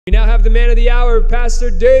We now have the man of the hour, Pastor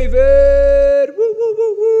David. Woo, woo,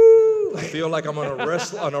 woo, woo. I feel like I'm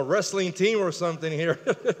on a wrestling team or something here.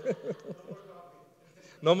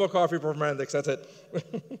 No more coffee for Mandix, that's it.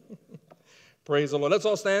 Praise the Lord. Let's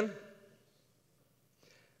all stand.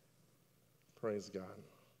 Praise God.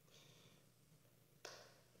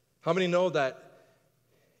 How many know that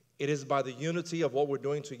it is by the unity of what we're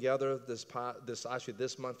doing together this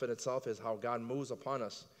month in itself is how God moves upon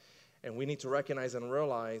us. And we need to recognize and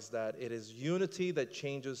realize that it is unity that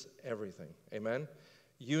changes everything. Amen?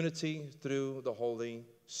 Unity through the Holy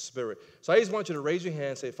Spirit. So I just want you to raise your hand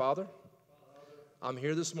and say, Father, I'm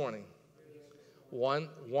here this morning. I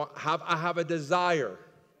have a desire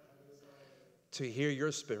to hear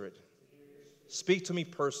your Spirit. Speak to me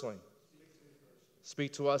personally.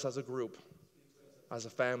 Speak to us as a group, as a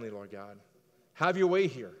family, Lord God. Have your way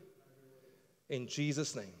here. In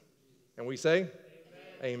Jesus' name. And we say,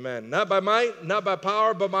 Amen. Not by might, not by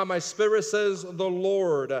power, but by my Spirit, says the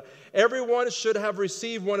Lord. Everyone should have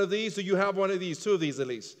received one of these. Do you have one of these? Two of these at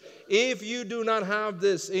least. If you do not have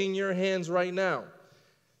this in your hands right now,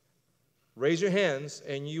 raise your hands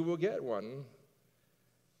and you will get one.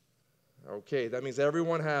 Okay, that means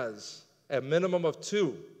everyone has a minimum of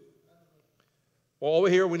two. Well,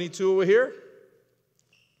 over here, we need two over here.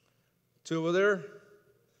 Two over there.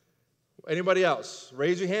 Anybody else?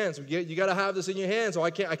 Raise your hands. You got to have this in your hands, or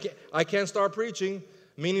I can't start preaching,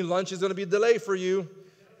 meaning lunch is going to be delayed for you.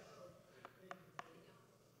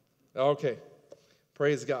 Okay.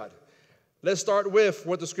 Praise God. Let's start with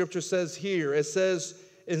what the scripture says here. It says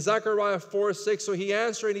in Zechariah 4:6, so he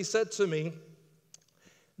answered and he said to me,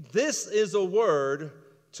 this is a word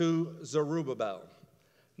to Zerubbabel.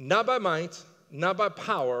 Not by might, not by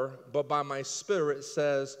power, but by my Spirit,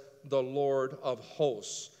 says the Lord of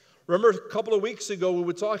hosts. Remember a couple of weeks ago we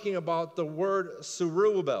were talking about the word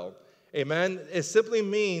Zerubbabel. Amen. It simply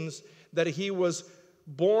means that he was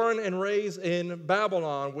born and raised in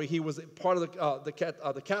Babylon, where he was part of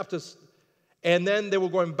the captives, and then they were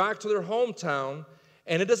going back to their hometown.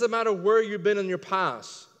 And it doesn't matter where you've been in your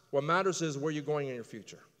past. What matters is where you're going in your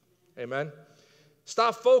future. Amen.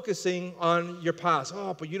 Stop focusing on your past.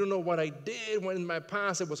 Oh, but you don't know what I did when in my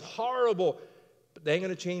past. It was horrible. But they ain't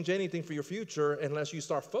going to change anything for your future unless you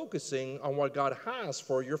start focusing on what God has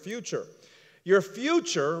for your future. Your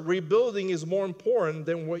future rebuilding is more important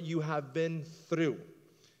than what you have been through.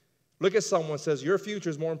 Look at someone who says, your future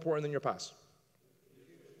is more important than your past.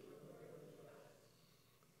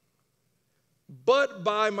 But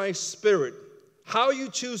by my Spirit, how you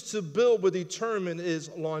choose to build will determine is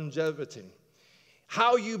longevity.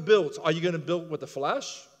 How you build. Are you going to build with the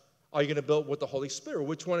flesh? Are you going to build with the Holy Spirit?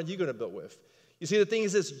 Which one are you going to build with? You see, the thing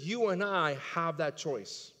is this, you and I have that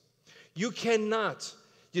choice. You cannot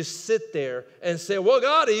just sit there and say, well,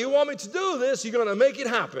 God, if you want me to do this, you're going to make it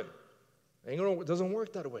happen. It doesn't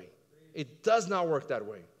work that way. It does not work that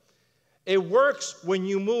way. It works when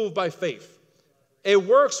you move by faith. It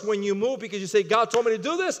works when you move because you say, God told me to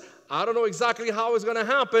do this. I don't know exactly how it's going to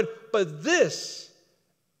happen, but this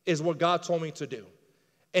is what God told me to do.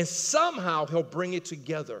 And somehow he'll bring it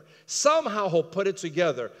together. Somehow he'll put it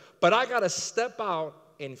together. But I got to step out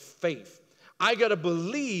in faith. I got to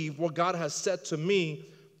believe what God has said to me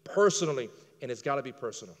personally. And it's got to be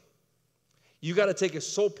personal. You got to take it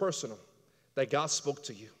so personal that God spoke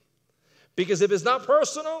to you. Because if it's not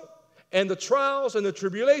personal and the trials and the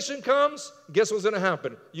tribulation comes, guess what's going to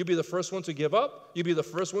happen? You'll be the first one to give up. You'll be the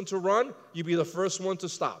first one to run. You'll be the first one to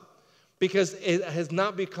stop. Because it has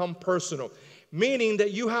not become personal. Meaning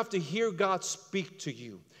that you have to hear God speak to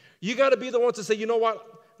you. You got to be the one to say, you know what?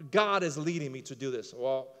 God is leading me to do this.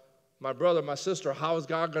 Well, my brother, my sister, how is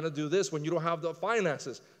God going to do this when you don't have the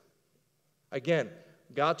finances? Again,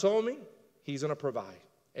 God told me he's going to provide.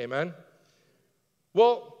 Amen?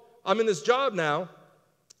 Well, I'm in this job now,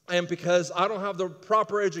 and because I don't have the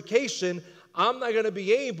proper education, I'm not going to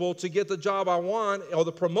be able to get the job I want or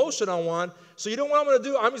the promotion I want. So you know what I'm going to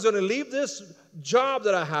do? I'm just going to leave this job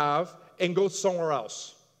that I have and go somewhere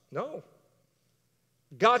else. No.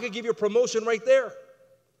 God could give you a promotion right there.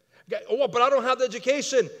 Oh, but I don't have the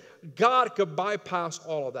education. God could bypass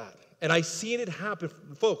all of that. And I've seen it happen.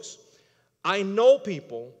 Folks, I know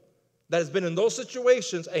people that has been in those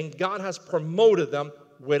situations and God has promoted them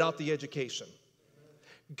without the education.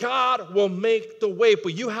 God will make the way,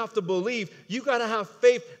 but you have to believe. You got to have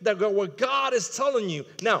faith that what God is telling you.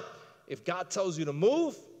 Now, if God tells you to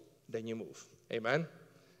move, then you move. Amen.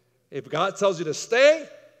 If God tells you to stay,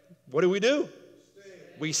 what do?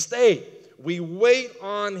 We stay. We wait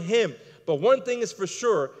on him. But one thing is for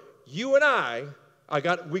sure, you and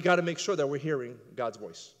we got to make sure that we're hearing God's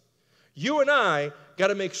voice. You and I got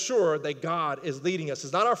to make sure that God is leading us.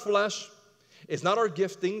 It's not our flesh. It's not our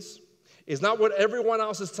giftings. It's not what everyone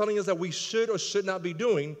else is telling us that we should or should not be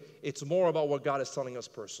doing. It's more about what God is telling us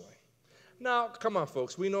personally. Now, come on,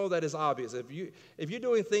 folks. We know that is obvious. If you're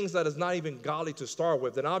doing things that is not even godly to start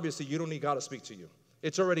with, then obviously you don't need God to speak to you.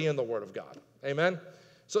 It's already in the Word of God. Amen?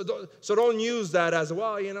 So don't use that as,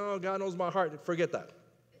 well, you know, God knows my heart. Forget that.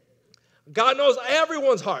 God knows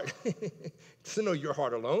everyone's heart. He doesn't know your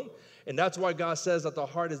heart alone. And that's why God says that the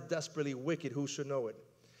heart is desperately wicked. Who should know it?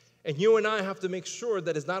 And you and I have to make sure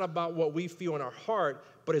that it's not about what we feel in our heart,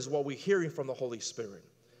 but it's what we're hearing from the Holy Spirit.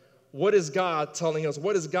 What is God telling us?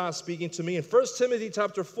 What is God speaking to me? In 1 Timothy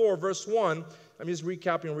chapter 4, verse 1, I'm just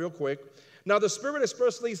recapping real quick. Now the Spirit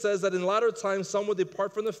expressly says that in latter times some will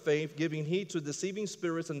depart from the faith, giving heed to deceiving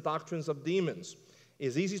spirits and doctrines of demons. It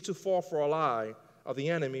is easy to fall for a lie of the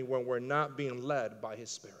enemy when we're not being led by his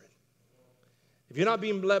Spirit. If you're not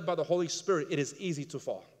being led by the Holy Spirit, it is easy to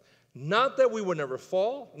fall. Not that we would never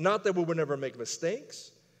fall, not that we would never make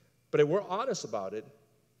mistakes, but if we're honest about it,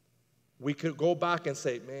 we could go back and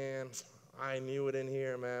say, man, I knew it in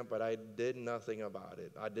here, man, but I did nothing about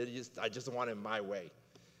it. I just wanted my way.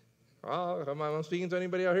 Oh, am I speaking to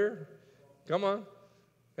anybody out here? Come on.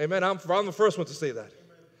 Amen. I'm the first one to say that.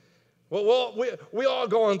 Well, we all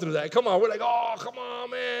going through that. Come on. We're like, oh, come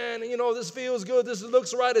on, man. You know, this feels good. This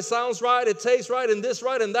looks right. It sounds right. It tastes right. And this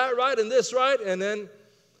right. And that right. And this right. And then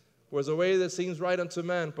there's a way that seems right unto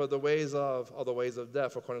men, but the ways of are the ways of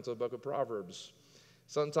death, according to the book of Proverbs.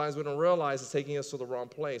 Sometimes we don't realize it's taking us to the wrong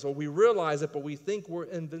place. Or we realize it, but we think we're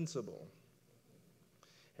invincible.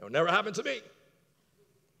 It will never happen to me.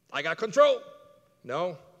 I got control.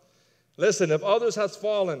 No. Listen, if others has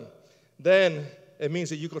fallen, then it means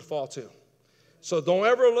that you could fall too. So don't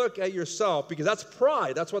ever look at yourself, because that's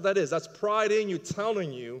pride. That's what that is. That's pride in you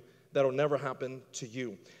telling you that will never happen to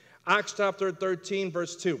you. Acts chapter 13,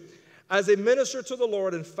 verse 2. As they ministered to the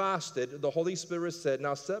Lord and fasted, the Holy Spirit said,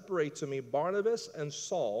 now separate to me Barnabas and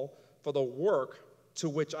Saul for the work to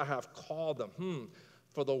which I have called them.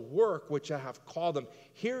 For the work which I have called them.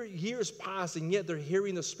 Here, years pass, and yet they're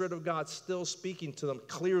hearing the Spirit of God still speaking to them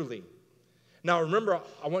clearly. Now remember,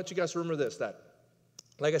 I want you guys to remember this, that,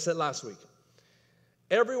 like I said last week,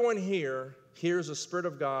 everyone here hears the Spirit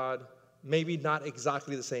of God maybe not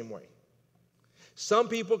exactly the same way. Some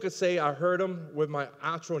people could say, I heard him with my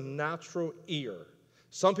actual natural ear.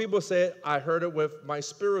 Some people say, I heard it with my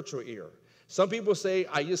spiritual ear. Some people say,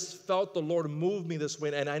 I just felt the Lord move me this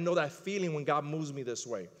way, and I know that feeling when God moves me this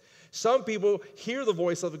way. Some people hear the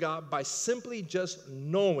voice of God by simply just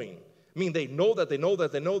knowing. I mean, they know that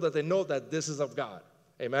this is of God.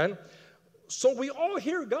 Amen? So we all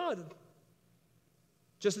hear God,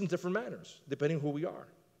 just in different manners, depending on who we are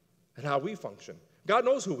and how we function. God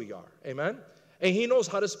knows who we are. Amen? And he knows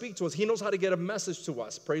how to speak to us. He knows how to get a message to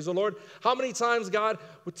us. Praise the Lord. How many times God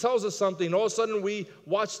tells us something, all of a sudden we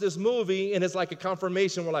watch this movie and it's like a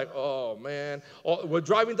confirmation. We're like, oh, man. Or we're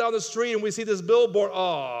driving down the street and we see this billboard.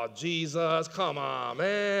 Oh, Jesus, come on,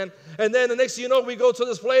 man. And then the next thing you know, we go to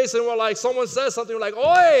this place and we're like, someone says something. We're like,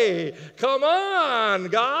 oi, come on,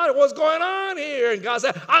 God, what's going on here? And God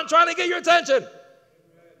said, I'm trying to get your attention.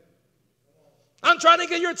 I'm trying to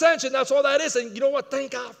get your attention. That's all that is. And you know what?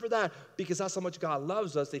 Thank God for that. Because that's how much God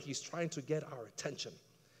loves us, that he's trying to get our attention.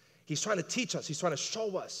 He's trying to teach us. He's trying to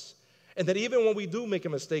show us. And that even when we do make a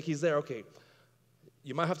mistake, he's there. Okay,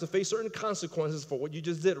 you might have to face certain consequences for what you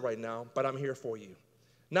just did right now, but I'm here for you.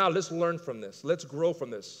 Now, let's learn from this. Let's grow from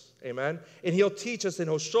this. Amen? And he'll teach us and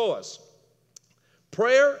he'll show us.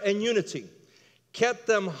 Prayer and unity kept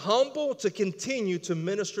them humble to continue to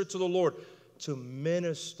minister to the Lord. To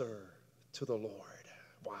minister to the Lord.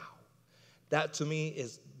 Wow. That to me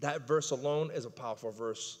is, that verse alone is a powerful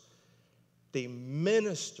verse. They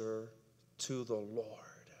minister to the Lord.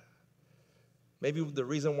 Maybe the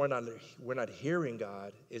reason we're not hearing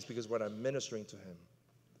God is because we're not ministering to him.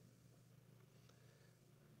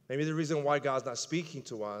 Maybe the reason why God's not speaking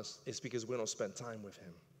to us is because we don't spend time with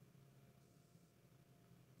him.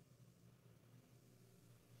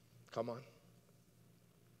 Come on.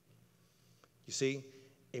 You see,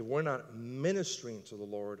 if we're not ministering to the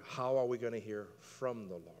Lord, how are we going to hear from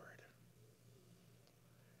the Lord?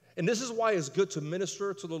 And this is why it's good to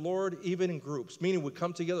minister to the Lord even in groups, meaning we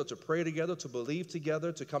come together to pray together, to believe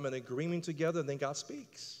together, to come in agreement together, and then God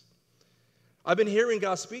speaks. I've been hearing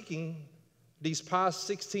God speaking these past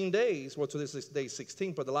 16 days, well, to this is day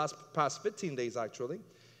 16, but the past 15 days actually.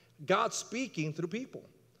 God speaking through people.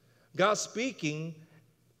 God speaking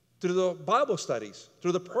through the Bible studies,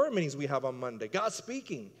 through the prayer meetings we have on Monday. God's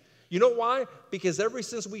speaking. You know why? Because ever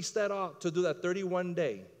since we set out to do that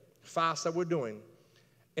 31-day fast that we're doing,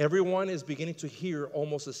 Everyone is beginning to hear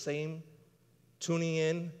almost the same, tuning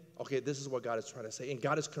in. Okay, this is what God is trying to say. And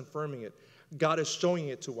God is confirming it. God is showing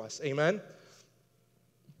it to us. Amen?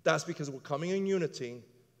 That's because we're coming in unity,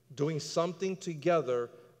 doing something together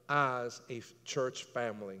as a church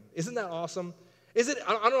family. Isn't that awesome? I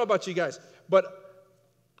don't know about you guys, but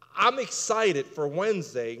I'm excited for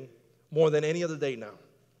Wednesday more than any other day now.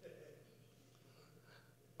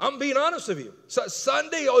 I'm being honest with you. So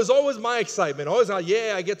Sunday is always my excitement. Always,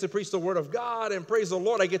 yeah, I get to preach the word of God and praise the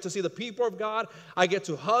Lord. I get to see the people of God. I get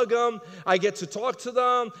to hug them. I get to talk to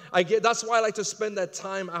them. That's why I like to spend that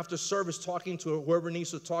time after service talking to whoever needs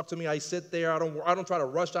to talk to me. I sit there. I don't try to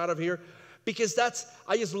rush out of here, because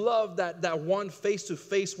I just love that one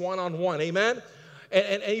face-to-face, one-on-one. Amen?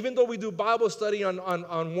 And even though we do Bible study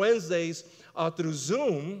on Wednesdays through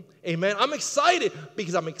Zoom, amen, I'm excited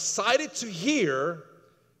because I'm excited to hear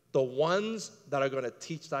the ones that are going to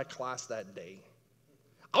teach that class that day.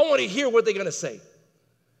 I want to hear what they're going to say,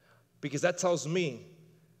 because that tells me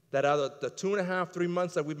that out of the 2.5, 3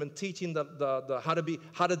 months that we've been teaching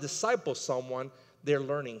how to disciple someone, they're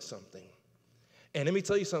learning something. And let me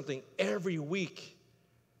tell you something. Every week,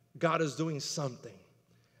 God is doing something.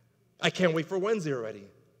 I can't wait for Wednesday already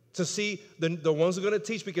to see the ones who are going to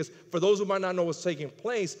teach, because for those who might not know what's taking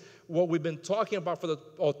place, what we've been talking about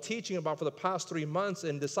teaching about for the past 3 months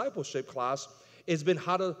in discipleship class has been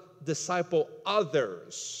how to disciple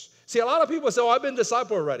others. See, a lot of people say, I've been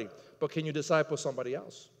discipled already, but can you disciple somebody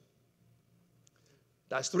else?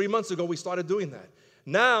 That's 3 months ago we started doing that.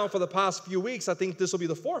 Now, for the past few weeks, I think this will be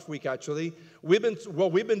the 4th week actually,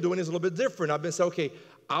 what we've been doing is a little bit different. I've been saying, okay,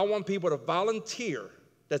 I want people to volunteer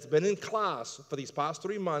that's been in class for these past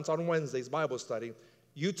 3 months on Wednesdays, Bible study.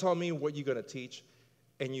 You tell me what you're going to teach,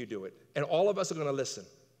 and you do it. And all of us are going to listen.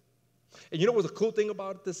 And you know what the cool thing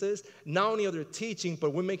about this is? Not only are they teaching,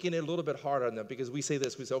 but we're making it a little bit harder on them, because we say,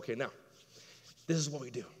 okay, now, this is what we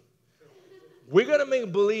do. We're going to make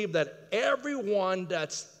believe that everyone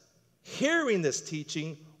that's hearing this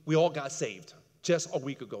teaching, we all got saved just a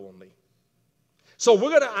week ago only. So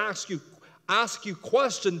we're going to ask you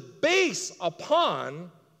questions based upon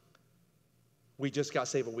we just got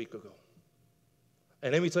saved a week ago.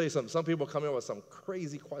 And let me tell you something. Some people come in with some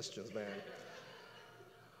crazy questions, man.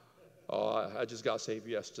 I just got saved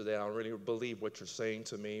yesterday. I don't really believe what you're saying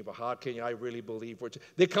to me, but how can I really believe what you...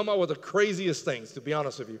 They come out with the craziest things, to be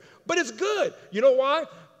honest with you. But it's good. You know why?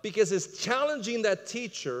 Because it's challenging that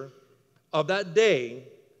teacher of that day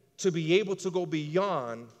to be able to go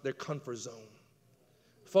beyond their comfort zone.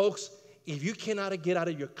 Folks, if you cannot get out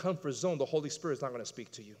of your comfort zone, the Holy Spirit is not going to speak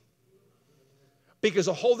to you. Because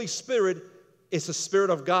the Holy Spirit is the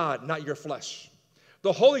Spirit of God, not your flesh.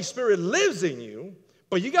 The Holy Spirit lives in you,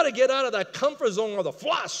 but you got to get out of that comfort zone of the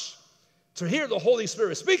flesh to hear the Holy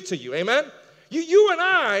Spirit speak to you. Amen? You and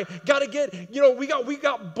I got to get, we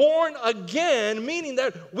got born again, meaning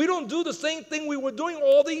that we don't do the same thing we were doing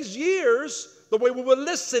all these years the way we were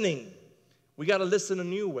listening. We got to listen a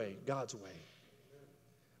new way, God's way.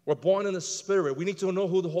 We're born in the Spirit. We need to know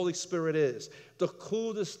who the Holy Spirit is. The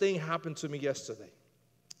coolest thing happened to me yesterday.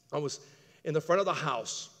 I was in the front of the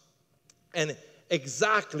house, and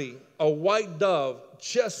exactly a white dove,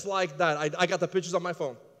 just like that. I got the pictures on my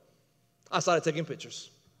phone. I started taking pictures.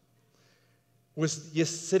 Was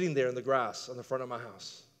just sitting there in the grass on the front of my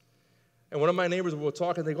house. And one of my neighbors, we were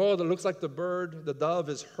talking, they go, it looks like the dove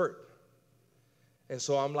is hurt. And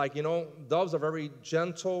so I'm like, doves are very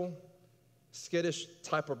gentle, skittish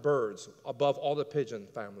type of birds above all the pigeon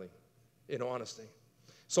family, in honesty.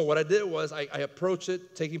 So what I did was I approached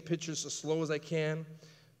it, taking pictures as slow as I can.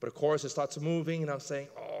 But of course, it starts moving, and I'm saying,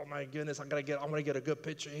 oh my goodness, I'm gonna get a good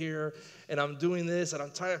picture here. And I'm doing this, and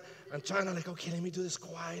I'm trying to like, okay, let me do this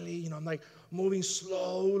quietly. I'm like moving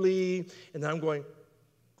slowly, and then I'm going,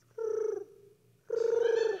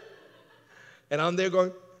 and I'm there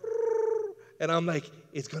going, and I'm like,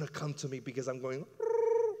 it's gonna come to me because I'm going,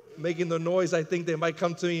 making the noise. I think they might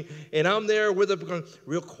come to me, and I'm there with it going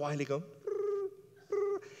real quietly, going,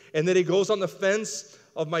 and then it goes on the fence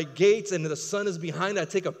of my gates, and the sun is behind it. I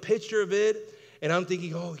take a picture of it, and I'm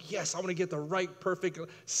thinking, oh, yes, I want to get the right, perfect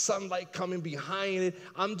sunlight coming behind it.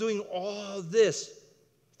 I'm doing all this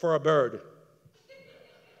for a bird.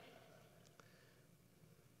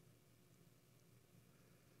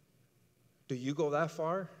 Do you go that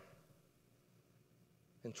far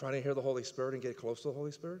in trying to hear the Holy Spirit and get close to the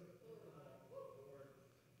Holy Spirit?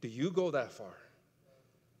 Do you go that far?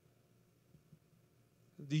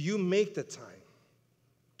 Do you make the time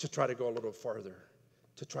to try to go a little farther,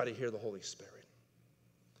 to try to hear the Holy Spirit?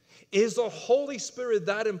 Is the Holy Spirit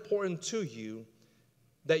that important to you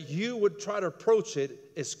that you would try to approach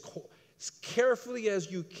it as as carefully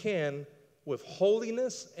as you can with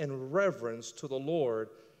holiness and reverence to the Lord.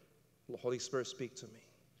 The Holy Spirit, speak to me.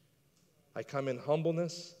 I come in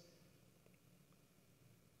humbleness.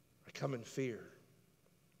 I come in fear.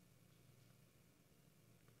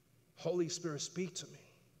 Holy Spirit, speak to me.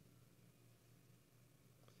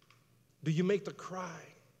 Do you make the cry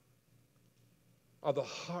of the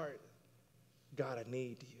heart, God, I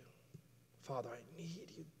need you. Father, I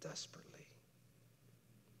need you desperately.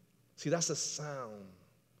 See, that's the sound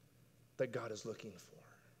that God is looking for.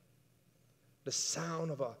 The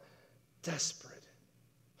sound of a desperate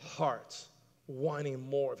heart wanting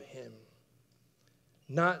more of him.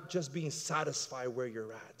 Not just being satisfied where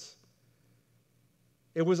you're at.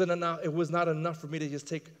 It was not enough for me to just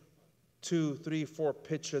take 2, 3, 4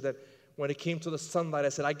 pictures that when it came to the sunlight, I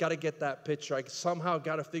said, I got to get that picture. I somehow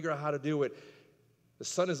got to figure out how to do it. The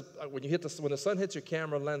sun is, when the sun hits your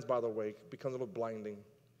camera lens, by the way, it becomes a little blinding.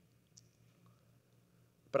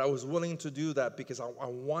 But I was willing to do that because I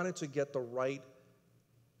wanted to get the right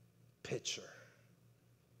picture.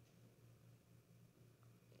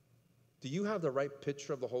 Do you have the right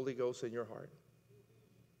picture of the Holy Ghost in your heart?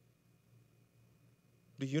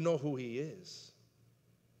 Do you know who he is?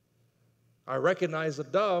 I recognize a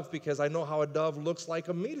dove because I know how a dove looks like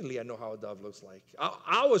immediately. I know how a dove looks like.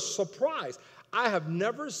 I was surprised. I have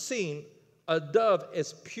never seen a dove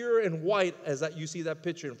as pure and white as that. You see that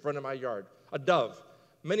picture in front of my yard. A dove.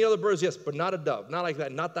 Many other birds, yes, but not a dove. Not like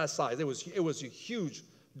that, not that size. It was a huge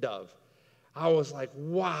dove. I was like,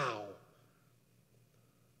 wow.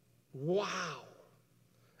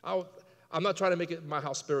 Wow. I'm not trying to make it my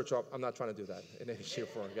house spiritual. I'm not trying to do that in any shape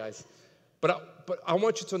or form, guys. But I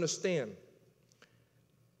want you to understand.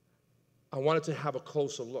 I wanted to have a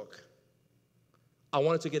closer look. I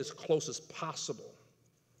wanted to get as close as possible.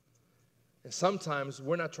 And sometimes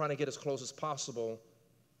we're not trying to get as close as possible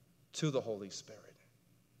to the Holy Spirit.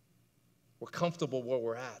 We're comfortable where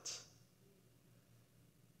we're at.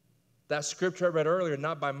 That scripture I read earlier,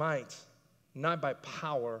 not by might, not by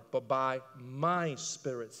power, but by my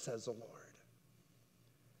Spirit, says the Lord.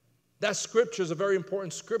 That scripture is a very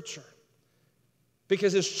important scripture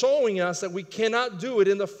because it's showing us that we cannot do it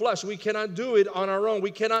in the flesh. We cannot do it on our own. We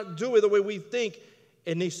cannot do it the way we think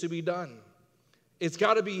it needs to be done. It's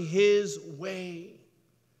got to be his way.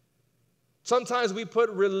 Sometimes we put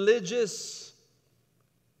religious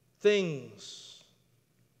things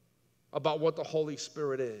about what the Holy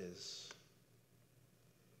Spirit is.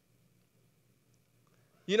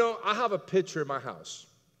 You know, I have a picture in my house.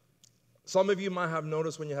 Some of you might have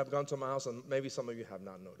noticed when you have gone to my house, and maybe some of you have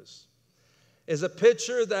not noticed. It's a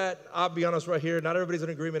picture that, I'll be honest right here, not everybody's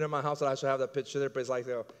in agreement in my house that I should have that picture there, but it's like,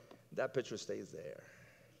 you know, that picture stays there.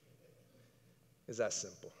 It's that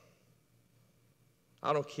simple.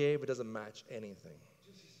 I don't care if it doesn't match anything.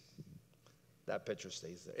 That picture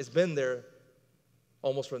stays there. It's been there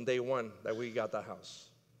almost from day one that we got that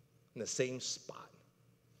house, in the same spot.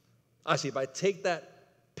 Actually, if I take that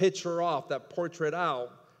picture off, that portrait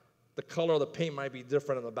out, the color of the paint might be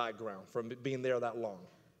different in the background from being there that long.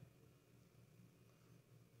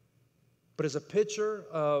 But it's a picture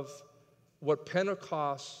of what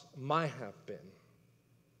Pentecost might have been,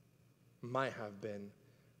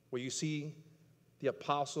 where you see the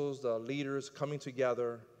apostles, the leaders coming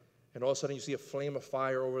together, and all of a sudden you see a flame of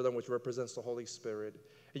fire over them, which represents the Holy Spirit.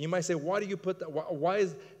 And you might say, why do you put that? Why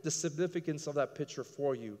is the significance of that picture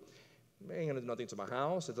for you? It ain't gonna do nothing to my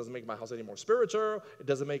house. It doesn't make my house any more spiritual. It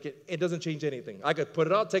doesn't change anything. I could put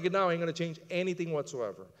it out, take it down, it ain't gonna change anything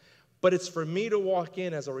whatsoever. But it's for me to walk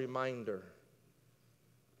in as a reminder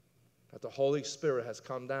that the Holy Spirit has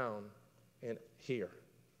come down in here.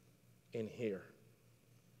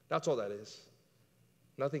 That's all that is.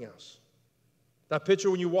 Nothing else. That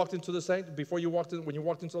picture when you walked into the sanctuary, when you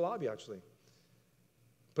walked into the lobby, actually.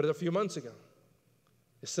 Put it a few months ago.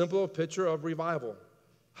 A simple picture of revival.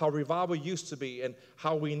 How revival used to be and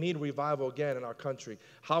how we need revival again in our country.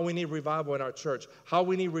 How we need revival in our church. How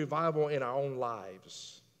we need revival in our own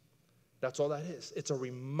lives. That's all that is. It's a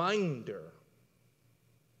reminder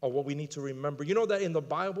of what we need to remember. You know that in the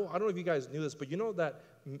Bible, I don't know if you guys knew this, but you know that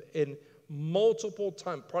in multiple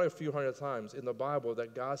times, probably a few hundred times in the Bible,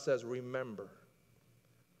 that God says, remember.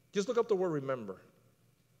 Just look up the word remember.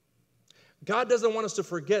 God doesn't want us to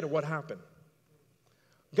forget what happened.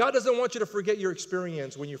 God doesn't want you to forget your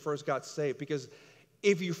experience when you first got saved, because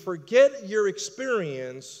if you forget your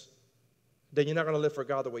experience, then you're not going to live for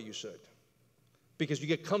God the way you should, because you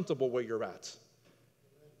get comfortable where you're at.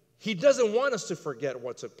 He doesn't want us to forget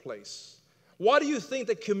what took place. Why do you think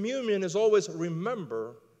that communion is always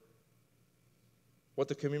remember what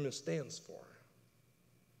the communion stands for?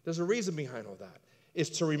 There's a reason behind all that. is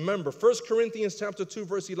to remember. 1 Corinthians chapter 2,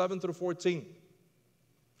 verse 11 through 14.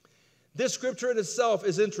 This scripture in itself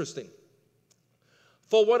is interesting.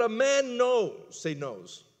 For what a man knows, say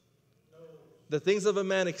knows, the things of a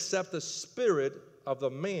man except the spirit of the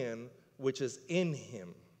man which is in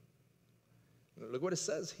him. Look what it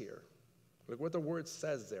says here. Look what the word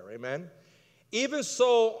says there, amen? Even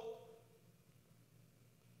so,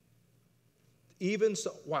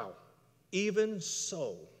 wow. Even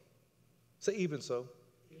so. Say even so.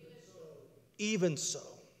 Even so.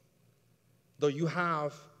 Though you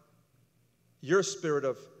have your spirit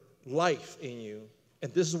of life in you,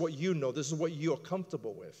 and this is what you know, this is what you are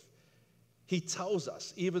comfortable with. He tells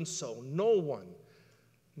us, even so, no one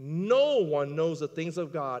knows the things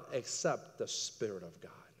of God except the Spirit of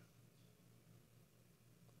God.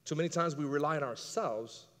 Too many times we rely on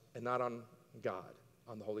ourselves and not on God,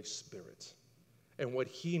 on the Holy Spirit, and what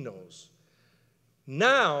He knows.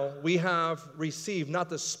 Now we have received not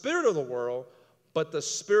the spirit of the world, but the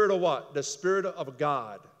Spirit of what? The Spirit of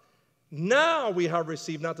God. Now we have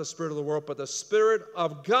received not the spirit of the world, but the Spirit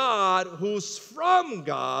of God, who's from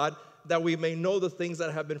God, that we may know the things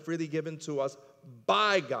that have been freely given to us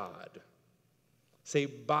by God. Say,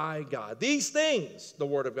 by God. These things, the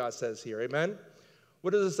Word of God says here, amen?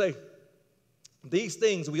 What does it say? These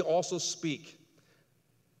things we also speak,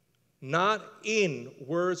 not in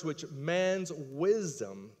words which man's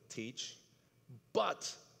wisdom teach,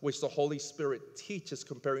 but which the Holy Spirit teaches,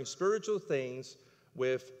 comparing spiritual things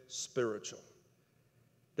with spiritual.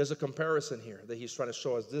 There's a comparison here that he's trying to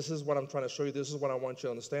show us. This is what I'm trying to show you. This is what I want you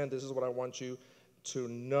to understand. This is what I want you to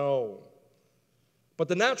know. But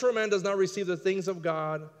the natural man does not receive the things of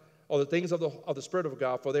God or the things of the Spirit of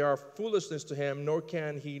God, for they are foolishness to him, nor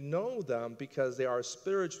can he know them because they are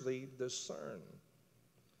spiritually discerned.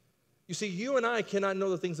 You see, you and I cannot know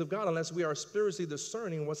the things of God unless we are spiritually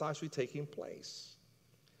discerning what's actually taking place.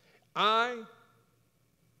 I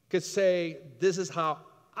could say, this is how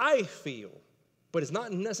I feel, but it's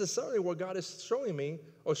not necessarily what God is showing me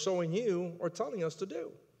or showing you or telling us to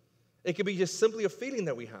do. It could be just simply a feeling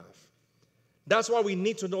that we have. That's why we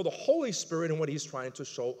need to know the Holy Spirit and what He's trying to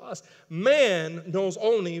show us. Man knows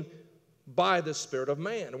only by the Spirit of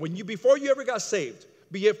man. Before you ever got saved,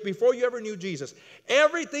 before you ever knew Jesus,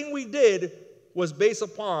 everything we did was based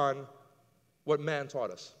upon what man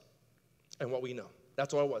taught us and what we know.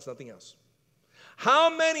 That's all it was, nothing else.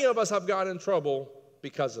 How many of us have gotten in trouble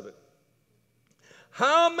because of it?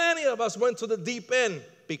 How many of us went to the deep end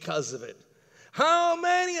because of it? How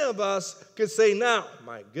many of us could say now,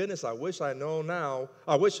 my goodness, I wish I know now.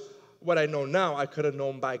 I wish what I know now I could have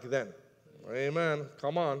known back then. Amen.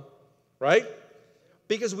 Come on. Right?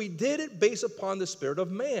 Because we did it based upon the spirit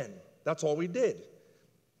of man. That's all we did.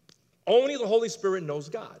 Only the Holy Spirit knows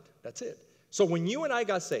God. That's it. So when you and I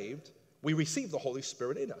got saved, we received the Holy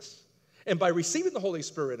Spirit in us. And by receiving the Holy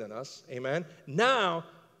Spirit in us, amen, now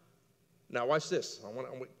watch this.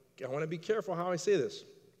 I want to be careful how I say this.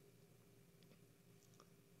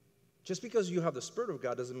 Just because you have the Spirit of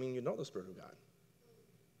God doesn't mean you know the Spirit of God.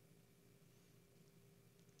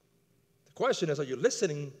 The question is, are you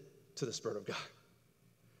listening to the Spirit of God?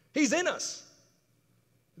 He's in us.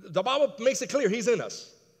 The Bible makes it clear He's in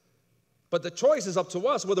us. But the choice is up to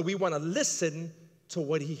us whether we want to listen to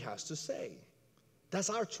what He has to say. That's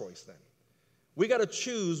our choice then. We got to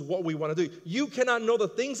choose what we want to do. You cannot know the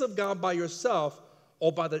things of God by yourself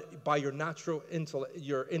or by your natural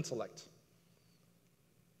intellect.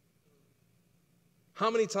 How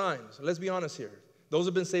many times, let's be honest here, those who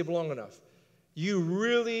have been saved long enough, you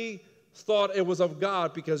really thought it was of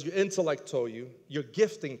God because your intellect told you, your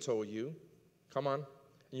gifting told you, come on,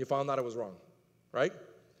 and you found out it was wrong, right?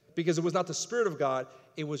 Because it was not the Spirit of God,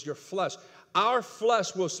 it was your flesh. Our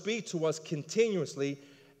flesh will speak to us continuously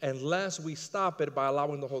unless we stop it by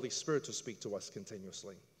allowing the Holy Spirit to speak to us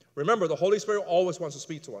continuously. Remember, the Holy Spirit always wants to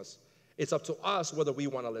speak to us. It's up to us whether we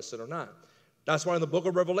want to listen or not. That's why in the book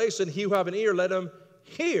of Revelation, he who have an ear, let him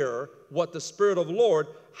hear what the Spirit of the Lord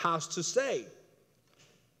has to say.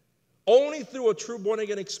 Only through a true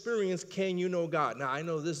born-again experience can you know God. Now, I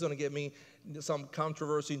know this is going to get me some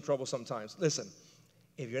controversy and trouble sometimes. Listen,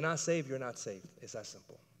 if you're not saved, you're not saved. It's that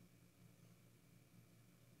simple.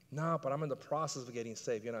 No, but I'm in the process of getting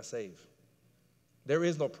saved. You're not saved. There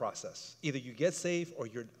is no process. Either you get saved or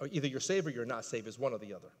either you're saved or you're not saved. It's one or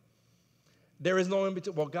the other. There is no in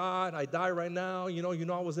between. Well, God, I die right now. You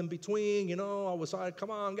know, I was in between. I was like,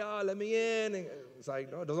 come on, God, let me in. And it's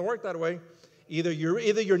like, no, it doesn't work that way. Either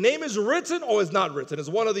your name is written or it's not written. It's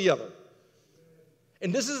one or the other.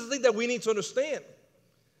 And this is the thing that we need to understand.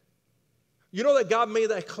 You know that God made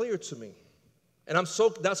that clear to me. And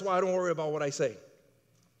that's why I don't worry about what I say.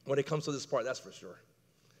 when it comes to this part, that's for sure.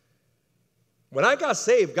 When I got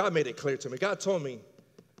saved, God made it clear to me. God told me,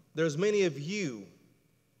 there's many of you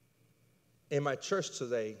in my church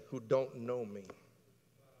today who don't know me.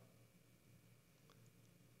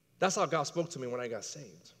 That's how God spoke to me when I got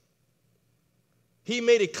saved. He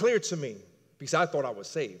made it clear to me because I thought I was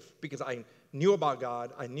saved. Because I knew about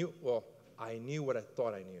God. I knew what I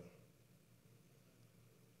thought I knew.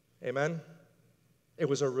 Amen? It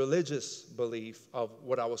was a religious belief of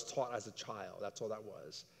what I was taught as a child. That's all that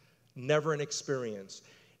was. Never an experience.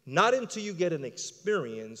 Not until you get an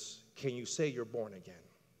experience can you say you're born again.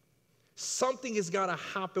 Something has got to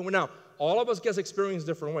happen. Now, all of us get experience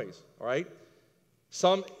different ways, all right?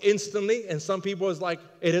 Some instantly, and some people is like,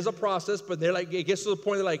 it is a process, but they're like, it gets to the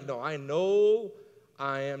point they're like, no, I know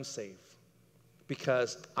I am saved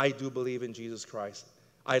because I do believe in Jesus Christ.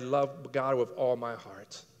 I love God with all my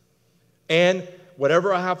heart. And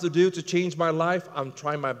whatever I have to do to change my life, I'm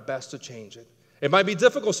trying my best to change it. It might be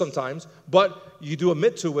difficult sometimes, but you do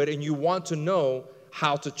admit to it and you want to know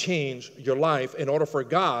how to change your life in order for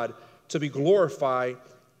God to be glorified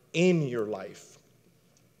in your life.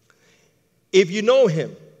 If you know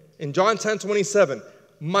him, in John 10:27,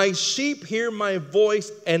 my sheep hear my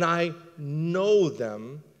voice and I know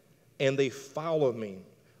them and they follow me.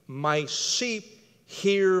 My sheep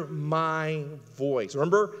hear my voice.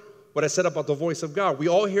 Remember what I said about the voice of God? We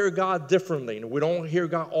all hear God differently, and we don't hear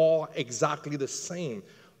God all exactly the same.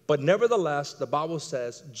 But nevertheless, the Bible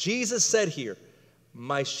says, Jesus said here,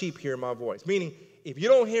 my sheep hear my voice. Meaning, if you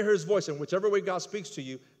don't hear his voice in whichever way God speaks to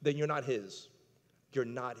you, then you're not his. You're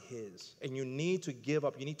not his. And you need to give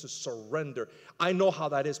up. You need to surrender. I know how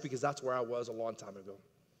that is because that's where I was a long time ago.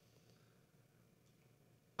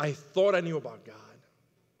 I thought I knew about God.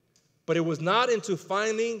 But it was not until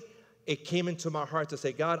finally it came into my heart to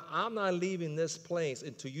say, God, I'm not leaving this place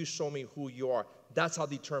until you show me who you are. That's how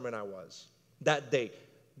determined I was that day.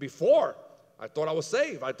 Before, I thought I was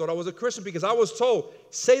saved. I thought I was a Christian because I was told,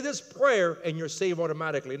 say this prayer and you're saved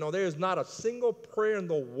automatically. No, there is not a single prayer in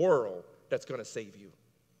the world that's going to save you.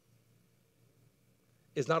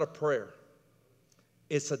 It's not a prayer.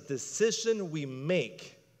 It's a decision we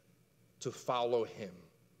make to follow him.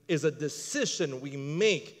 It's a decision we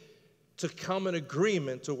make to come in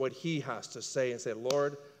agreement to what he has to say and say,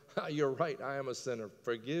 Lord, you're right, I am a sinner.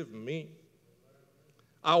 Forgive me.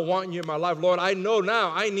 I want you in my life. Lord, I know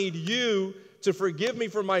now I need you to forgive me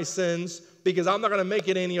for my sins because I'm not going to make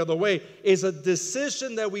it any other way. It's a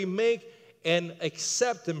decision that we make and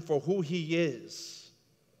accept him for who he is.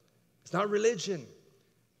 It's not religion.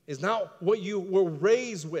 It's not what you were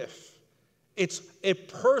raised with. It's a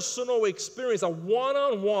personal experience, a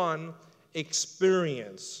one-on-one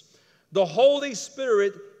experience. The Holy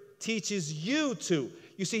Spirit teaches you to.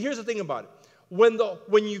 You see, here's the thing about it.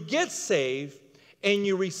 When you get saved, and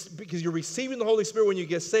because you're receiving the Holy Spirit when you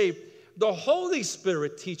get saved, the Holy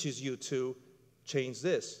Spirit teaches you to change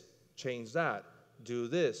this, change that, do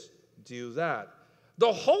this, do that.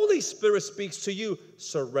 The Holy Spirit speaks to you,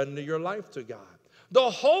 surrender your life to God. The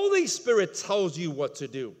Holy Spirit tells you what to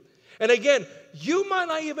do. And again, you might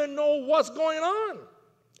not even know what's going on,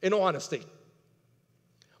 in all honesty.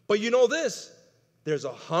 But you know this, there's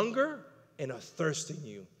a hunger and a thirst in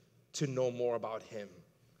you to know more about him.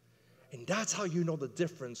 And that's how you know the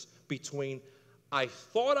difference between I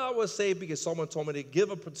thought I was saved because someone told me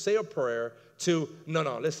to say a prayer to,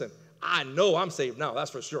 no, listen, I know I'm saved now,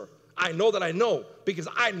 that's for sure. I know that I know because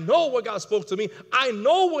I know what God spoke to me. I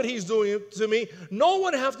know what he's doing to me. No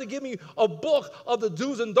one has to give me a book of the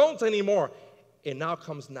do's and don'ts anymore. It now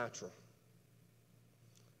comes natural.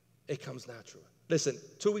 It comes natural. Listen,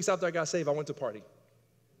 2 weeks after I got saved, I went to party.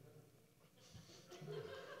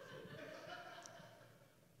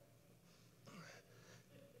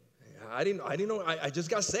 I didn't know. I just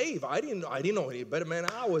got saved. I didn't know any better, man.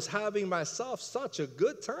 I was having myself such a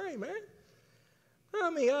good time, man. I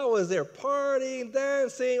mean, I was there partying,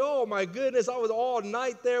 dancing. Oh, my goodness. I was all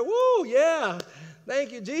night there. Woo, yeah.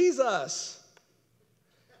 Thank you, Jesus.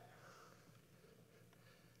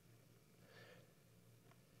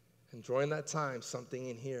 And during that time, something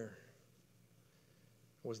in here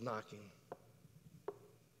was knocking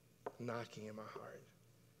in my heart.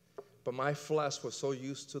 But my flesh was so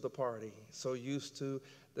used to the party, so used to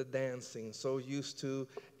the dancing, so used to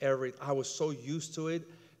everything. I was so used to it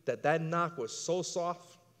that knock was so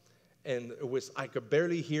soft, and I could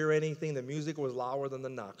barely hear anything. The music was louder than the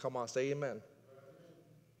knock. Come on, say amen.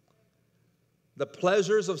 The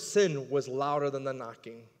pleasures of sin was louder than the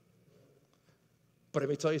knocking. But let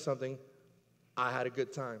me tell you something. I had a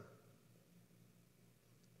good time.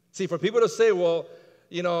 See, for people to say, well,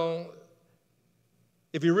 you know,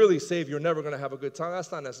 if you're really saved, you're never going to have a good time.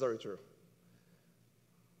 That's not necessarily true.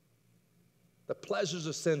 The pleasures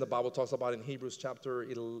of sin, the Bible talks about in Hebrews chapter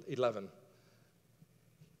 11.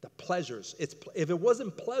 The pleasures. If it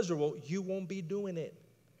wasn't pleasurable, you won't be doing it.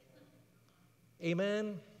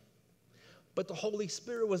 Amen? But the Holy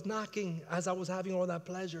Spirit was knocking as I was having all that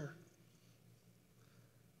pleasure.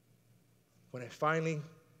 When I finally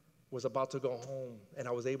was about to go home and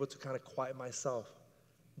I was able to kind of quiet myself,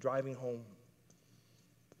 driving home,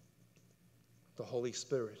 the Holy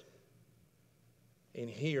Spirit in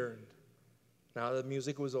here, now the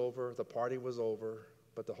music was over, the party was over,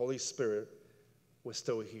 but the Holy Spirit was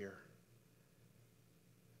still here.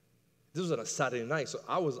 This was on a Saturday night, so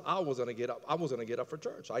I was going to get up. I was going to get up for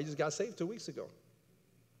church. I just got saved 2 weeks ago.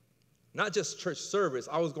 Not just church service.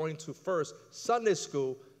 I was going to first Sunday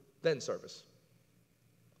school, then service.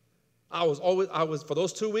 I was for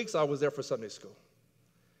those 2 weeks, I was there for Sunday school.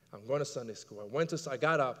 I'm going to Sunday school. I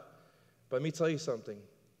got up. But let me tell you something.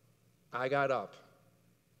 I got up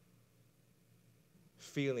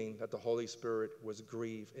feeling that the Holy Spirit was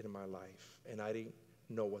grieved in my life, and I didn't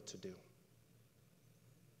know what to do.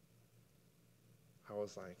 I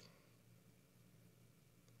was like,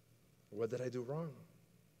 what did I do wrong?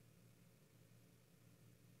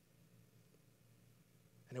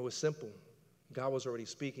 And it was simple. God was already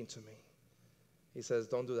speaking to me. He says,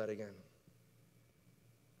 don't do that again.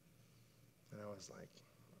 And I was like,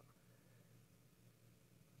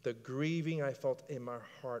 the grieving I felt in my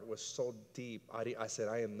heart was so deep. I said,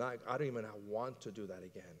 I don't even want to do that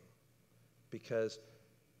again. Because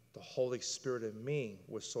the Holy Spirit in me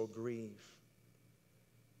was so grieved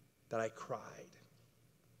that I cried.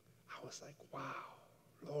 I was like, wow,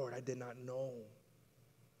 Lord, I did not know.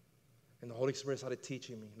 And the Holy Spirit started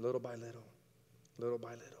teaching me little by little, little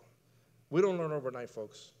by little. We don't learn overnight,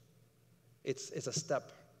 folks. It's a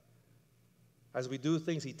step. As we do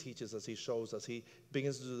things, he teaches us, he shows us, he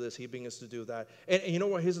begins to do this, he begins to do that. And you know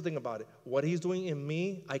what? Here's the thing about it. What he's doing in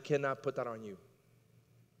me, I cannot put that on you.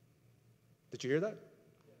 Did you hear that?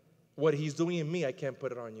 What he's doing in me, I can't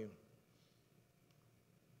put it on you.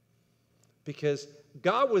 Because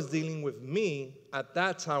God was dealing with me at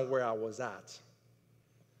that time where I was at.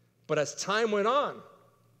 But as time went on,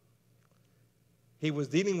 he was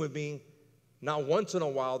dealing with me not once in a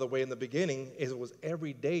while, the way in the beginning, it was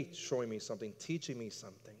every day showing me something, teaching me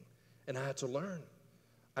something. And I had to learn.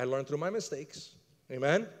 I learned through my mistakes.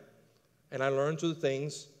 Amen? And I learned through the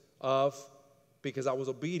things because I was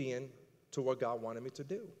obedient to what God wanted me to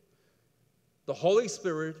do. The Holy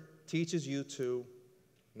Spirit teaches you to,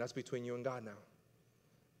 and that's between you and God now.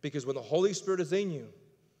 Because when the Holy Spirit is in you,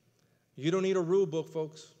 you don't need a rule book,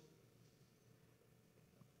 folks.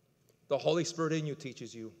 The Holy Spirit in you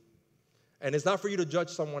teaches you. And it's not for you to judge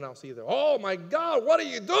someone else either. Oh, my God, what are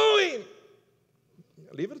you doing?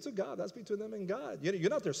 Leave it to God. That's between them and God. You're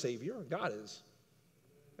not their Savior. God is.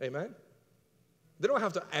 Amen? They don't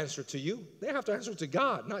have to answer to you. They have to answer to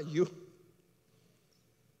God, not you.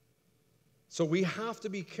 So we have to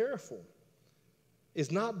be careful. It's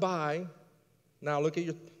not by, now look at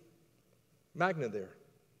your magnet there.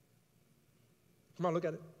 Come on, look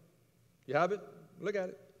at it. You have it? Look at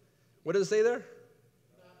it. What does it say there?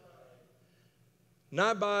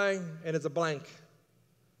 Not by, and it's a blank.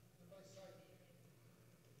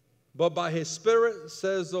 But by his Spirit,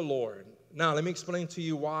 says the Lord. Now, let me explain to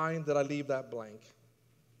you why did I leave that blank.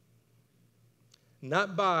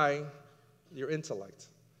 Not by your intellect.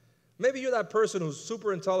 Maybe you're that person who's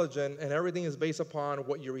super intelligent and everything is based upon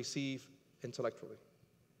what you receive intellectually.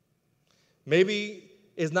 Maybe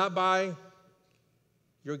it's not by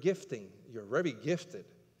your gifting. You're very gifted.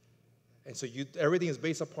 And so everything is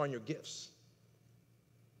based upon your gifts.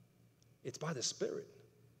 It's by the Spirit.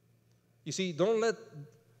 You see, don't let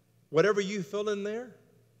whatever you fill in there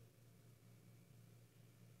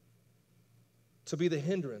to be the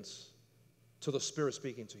hindrance to the Spirit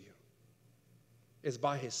speaking to you. It's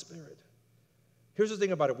by his Spirit. Here's the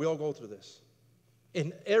thing about it. We all go through this.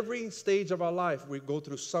 In every stage of our life, we go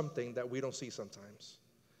through something that we don't see sometimes.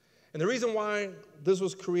 And the reason why this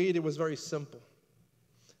was created was very simple.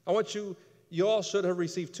 I want you all should have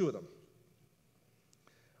received 2 of them.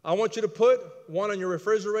 I want you to put one on your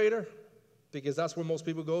refrigerator, because that's where most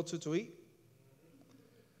people go to eat.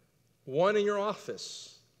 One in your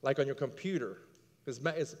office, like on your computer. It's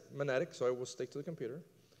magnetic, so it will stick to the computer.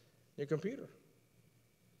 Your computer.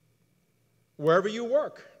 Wherever you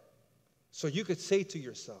work. So you could say to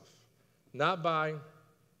yourself, not by,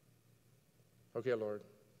 okay, Lord,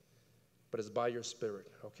 but it's by your Spirit.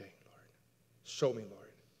 Okay, Lord. Show me, Lord.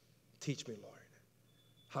 Teach me, Lord.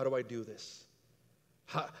 How do I do this?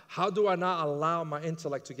 How do I not allow my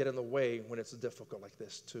intellect to get in the way when it's difficult like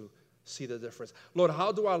this to see the difference? Lord,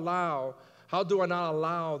 how do I not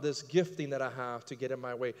allow this gifting that I have to get in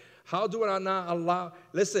my way? How do I not allow,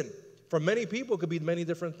 listen, for many people it could be many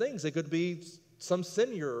different things. It could be some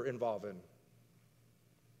sin you're involved in.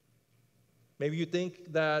 Maybe you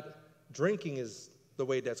think that drinking is the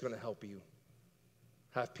way that's going to help you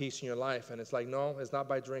have peace in your life. And it's like, no, it's not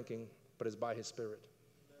by drinking, but it's by His Spirit.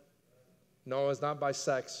 No, it's not by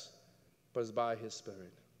sex, but it's by His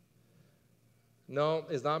Spirit. No,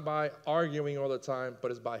 it's not by arguing all the time,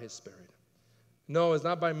 but it's by His Spirit. No, it's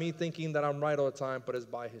not by me thinking that I'm right all the time, but it's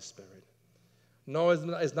by His Spirit. No,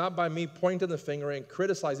 it's not by me pointing the finger and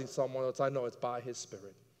criticizing someone all the time. No, it's by His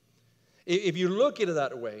Spirit. If you look at it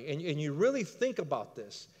that way and you really think about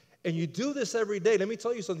this and you do this every day, let me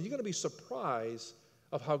tell you something. You're going to be surprised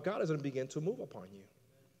of how God is going to begin to move upon you.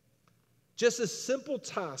 Just a simple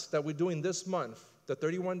task that we're doing this month, the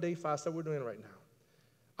 31-day fast that we're doing right now.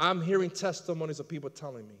 I'm hearing testimonies of people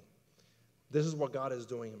telling me, this is what God is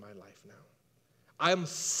doing in my life now. I'm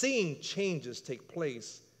seeing changes take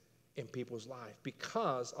place in people's life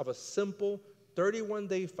because of a simple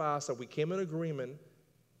 31-day fast that we came in agreement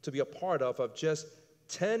to be a part of just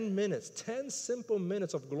 10 minutes, 10 simple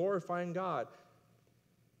minutes of glorifying God.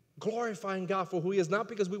 Glorifying God for who He is, not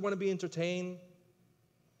because we want to be entertained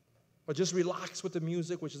or just relax with the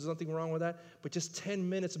music, which is nothing wrong with that, but just 10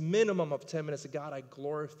 minutes, minimum of 10 minutes. God, I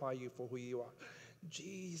glorify You for who You are.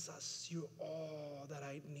 Jesus, You're all that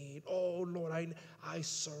I need. Oh, Lord, I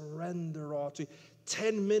surrender all to You.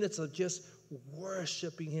 10 minutes of just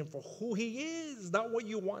worshiping Him for who He is, not what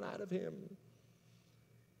you want out of Him.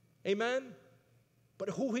 Amen? But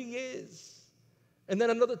who He is. And then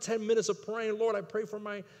another 10 minutes of praying. Lord, I pray for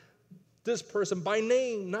this person by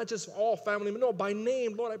name, not just all family, no, by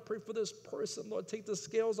name. Lord, I pray for this person. Lord, take the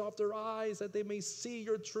scales off their eyes that they may see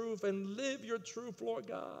Your truth and live Your truth, Lord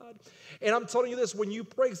God. And I'm telling you this, when you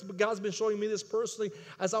pray, God's been showing me this personally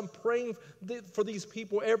as I'm praying for these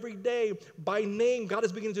people every day by name. God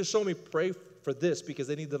is beginning to show me, pray for this because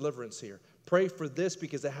they need deliverance here. Pray for this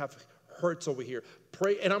because they have hurts over here.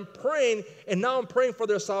 Pray, and I'm praying, and now I'm praying for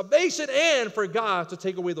their salvation and for God to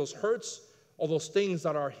take away those hurts, all those things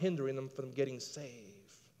that are hindering them from getting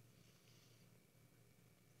saved.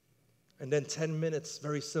 And then 10 minutes,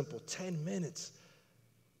 very simple, 10 minutes.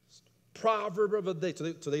 Proverb of the day.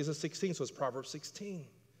 Today's the 16th, so it's Proverbs 16.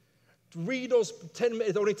 Read those 10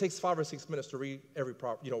 minutes. It only takes 5 or 6 minutes to read every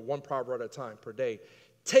proverb, one proverb at a time per day.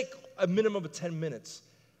 Take a minimum of 10 minutes.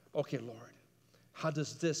 Okay, Lord, how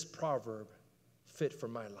does this proverb fit for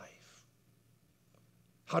my life?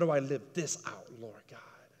 How do I live this out, Lord God?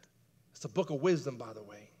 It's a book of wisdom, by the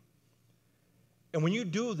way. And when you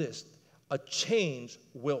do this, a change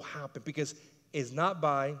will happen because it's not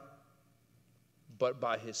by, but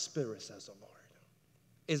by His Spirit, says the Lord.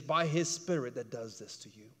 It's by His Spirit that does this to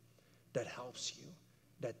you, that helps you,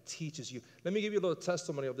 that teaches you. Let me give you a little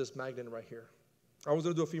testimony of this magnet right here. I was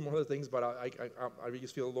going to do a few more other things, but I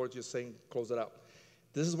just feel the Lord just saying, close it out.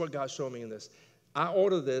 This is what God showed me in this. I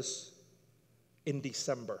ordered this in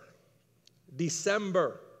December.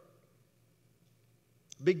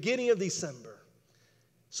 Beginning of December.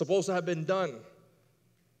 Supposed to have been done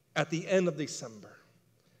at the end of December.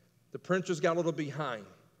 The printers got a little behind.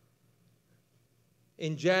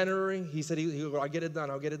 In January, he said, he'll go, I'll get it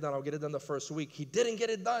done the first week. He didn't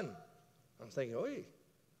get it done. I'm thinking, hey,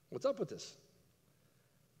 what's up with this?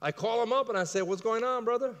 I call him up and I say, what's going on,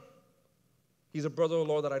 brother? He's a brother of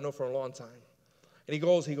the Lord that I know for a long time. And he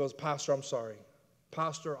goes, Pastor, I'm sorry.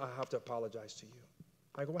 Pastor, I have to apologize to you.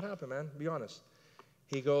 I go, what happened, man? Be honest.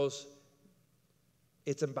 He goes,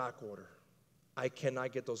 it's in back order. I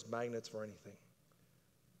cannot get those magnets for anything.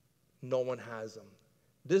 No one has them.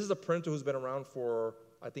 This is a printer who's been around for,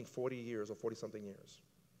 I think, 40 years or 40-something years.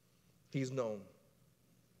 He's known.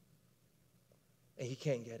 And he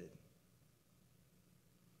can't get it.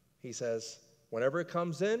 He says, whenever it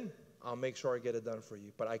comes in, I'll make sure I get it done for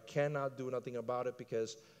you. But I cannot do nothing about it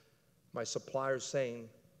because my supplier's saying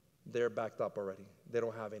they're backed up already. They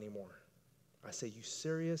don't have any more. I say, you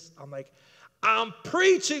serious? I'm like, I'm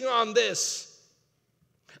preaching on this.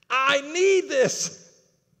 I need this.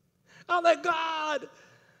 I'm like, God,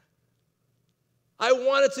 I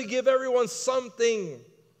wanted to give everyone something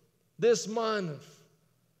this month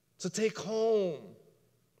to take home.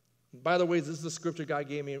 By the way, this is the scripture God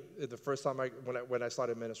gave me the first time when I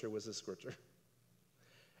started ministry was this scripture.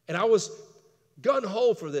 And I was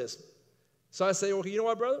gung-ho for this. So I say, okay, you know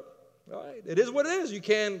what, brother? All right, it is what it is. You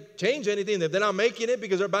can't change anything. If they're not making it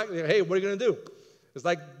because they're back, hey, what are you going to do? It's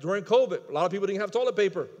like during COVID. A lot of people didn't have toilet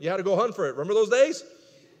paper. You had to go hunt for it. Remember those days?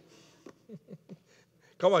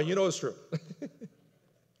 Come on, you know it's true.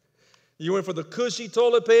 You went from the cushy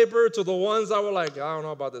toilet paper to the ones that were like, I don't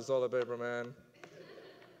know about this toilet paper, man.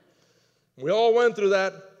 We all went through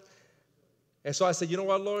that. And so I said, you know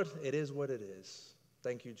what, Lord? It is what it is.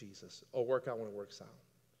 Thank you, Jesus. It'll work out when it works out.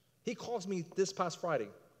 He calls me this past Friday,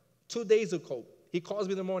 2 days ago. He calls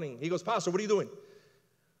me in the morning. He goes, Pastor, what are you doing?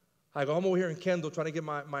 I go, I'm over here in Kendall trying to get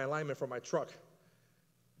my alignment for my truck.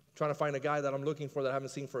 Trying to find a guy that I'm looking for that I haven't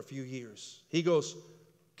seen for a few years. He goes,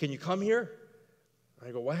 can you come here? I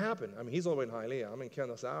go, what happened? I mean, he's all the way in Hialeah. I'm in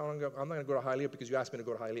Kendall. I said, I'm not going to go to Hialeah because you asked me to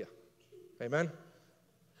go to Hialeah. Amen?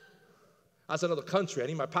 That's another country. I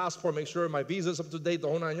need my passport, make sure my visa's up to date, the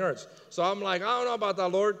whole 9 yards. So I'm like, I don't know about that,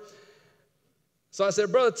 Lord. So I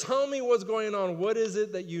said, brother, tell me what's going on. What is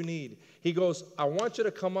it that you need? He goes, I want you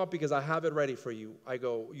to come up because I have it ready for you. I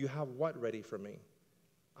go, you have what ready for me?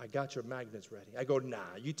 I got your magnets ready. I go, nah,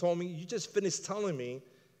 you told me, you just finished telling me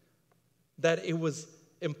that it was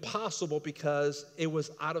impossible because it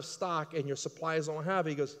was out of stock and your suppliers don't have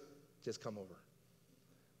it. He goes, just come over.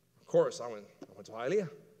 Of course, I went to Hialeah.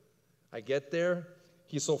 I get there.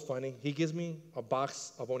 He's so funny. He gives me a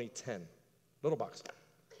box of only 10, little box.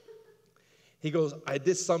 He goes, I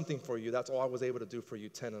did something for you. That's all I was able to do for you,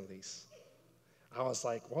 10 at least. I was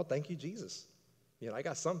like, well, thank you, Jesus. You know, I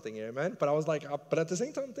got something here, man. But I was like, but at the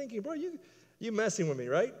same time, I'm thinking, bro, you messing with me,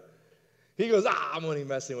 right? He goes, I'm only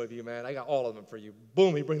messing with you, man. I got all of them for you.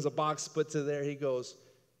 Boom, he brings a box, puts it there. He goes,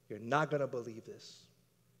 you're not going to believe this.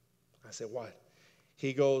 I said, what?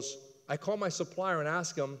 He goes, I called my supplier and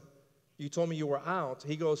asked him, you told me you were out.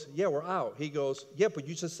 He goes, yeah, we're out. He goes, yeah, but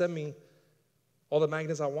you just sent me all the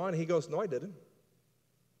magnets I want. He goes, no, I didn't.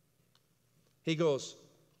 He goes,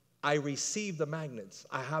 I received the magnets.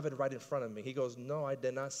 I have it right in front of me. He goes, no, I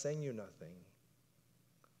did not send you nothing.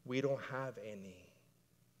 We don't have any.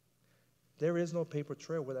 There is no paper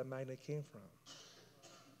trail where that magnet came from.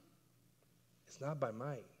 It's not by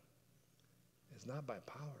might. It's not by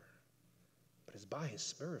power. But it's by his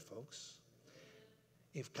Spirit, folks.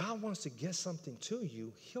 If God wants to get something to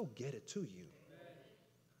you, he'll get it to you.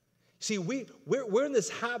 See, we're in this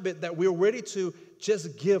habit that we're ready to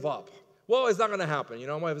just give up. Well, it's not going to happen. You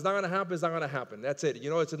know, if it's not going to happen, it's not going to happen. That's it. You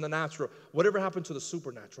know, it's in the natural. Whatever happened to the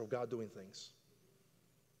supernatural, God doing things?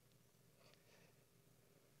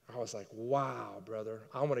 I was like, wow, brother,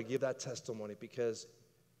 I want to give that testimony because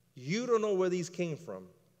you don't know where these came from.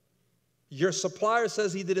 Your supplier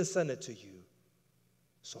says he didn't send it to you.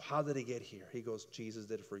 So how did it get here? He goes, Jesus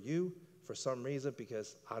did it for you for some reason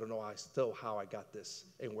because I don't know how I got this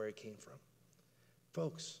and where it came from.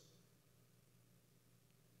 Folks,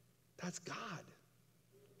 that's God.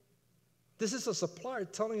 This is a supplier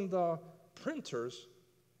telling the printers,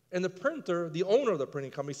 and the printer, the owner of the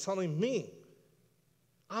printing company, is telling me.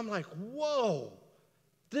 I'm like, whoa,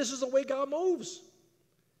 this is the way God moves.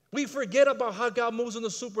 We forget about how God moves in the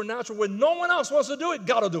supernatural. When no one else wants to do it,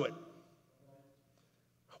 God will do it.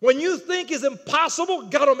 When you think it's impossible,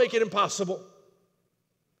 God will make it impossible.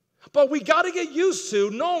 But we got to get used to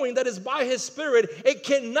knowing that it's by his Spirit. It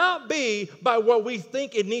cannot be by what we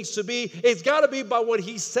think it needs to be. It's got to be by what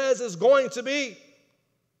he says is going to be.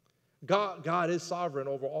 God is sovereign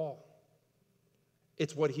over all.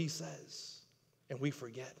 It's what he says, and we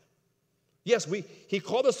forget. Yes, he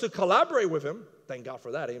called us to collaborate with him. Thank God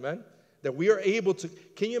for that, amen. That we are able to,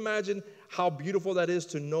 can you imagine how beautiful that is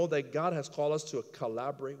to know that God has called us to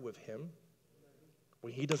collaborate with him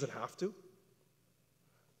when he doesn't have to?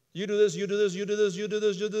 You do this, you do this, you do this, you do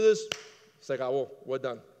this, you do this. It's like, oh, we're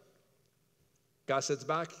done. God sits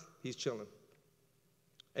back, he's chilling.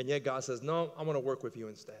 And yet God says, no, I want to work with you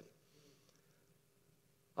instead.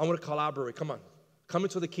 I want to collaborate. Come on. Come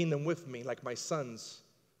into the kingdom with me like my sons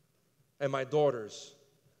and my daughters.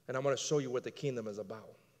 And I want to show you what the kingdom is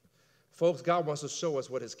about. Folks, God wants to show us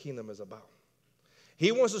what his kingdom is about.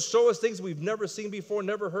 He wants to show us things we've never seen before,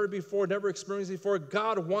 never heard before, never experienced before.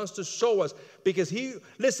 God wants to show us because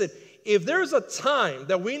listen, if there's a time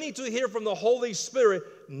that we need to hear from the Holy Spirit,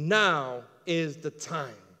 now is the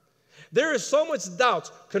time. There is so much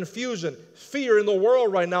doubt, confusion, fear in the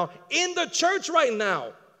world right now, in the church right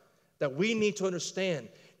now, that we need to understand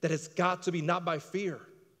that it's got to be not by fear,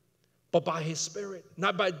 but by his Spirit.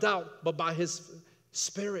 Not by doubt, but by his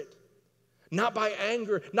Spirit. Not by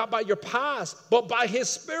anger, not by your past, but by his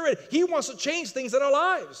Spirit. He wants to change things in our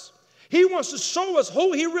lives. He wants to show us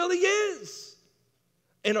who he really is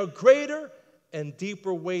in a greater and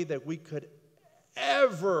deeper way that we could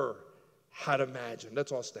ever had imagined.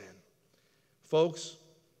 Let's all stand. Folks,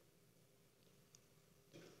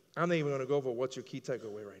 I'm not even going to go over what's your key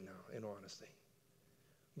takeaway right now, in all honesty.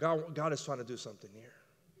 God is trying to do something here.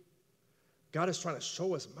 God is trying to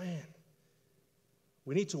show us, man,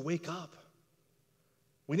 We need to wake up.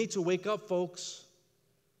 We need to wake up, folks.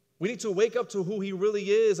 We need to wake up to who he really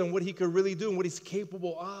is and what he could really do and what he's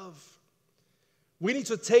capable of. We need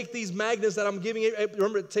to take these magnets that I'm giving you.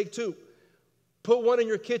 Remember, take 2. Put one in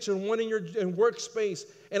your kitchen, one in your workspace,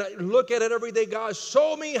 and I look at it every day. God,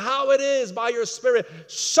 show me how it is by your Spirit.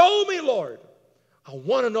 Show me, Lord. I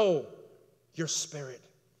want to know your Spirit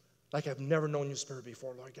like I've never known your Spirit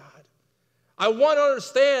before, Lord God. I want to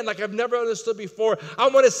understand like I've never understood before. I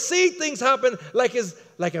want to see things happen like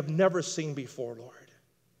I've never seen before, Lord.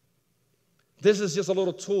 This is just a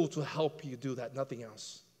little tool to help you do that, nothing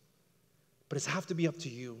else. But it's have to be up to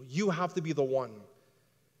you. You have to be the one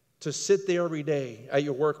to sit there every day at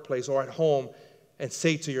your workplace or at home and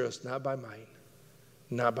say to yourself, not by might,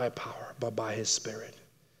 not by power, but by his Spirit.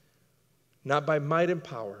 Not by might and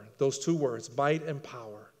power. Those 2 words, might and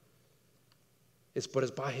power. But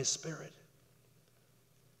it's by his Spirit.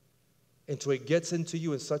 Until it gets into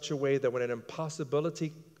you in such a way that when an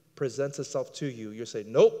impossibility presents itself to you, you say,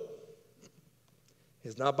 nope.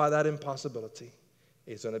 It's not by that impossibility.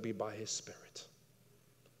 It's going to be by his Spirit.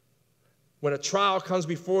 When a trial comes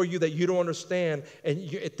before you that you don't understand and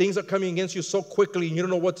things are coming against you so quickly and you don't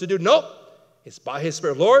know what to do, nope. It's by his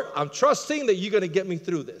Spirit. Lord, I'm trusting that you're going to get me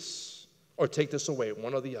through this or take this away,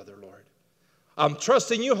 one or the other, Lord. I'm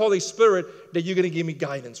trusting you, Holy Spirit, that you're going to give me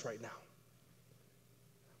guidance right now.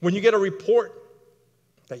 When you get a report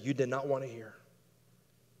that you did not want to hear,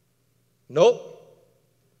 nope.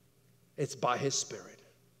 It's by his Spirit.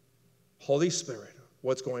 Holy Spirit,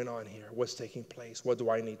 what's going on here? What's taking place? What do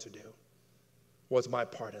I need to do? What's my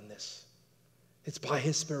part in this? It's by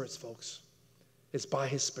his Spirit, folks. It's by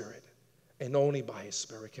his Spirit. And only by his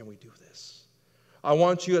Spirit can we do this. I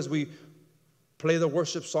want you, as we play the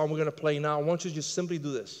worship song we're going to play now, I want you to just simply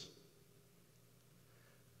do this.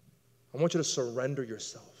 I want you to surrender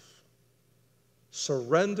yourself.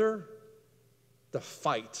 Surrender the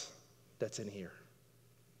fight that's in here.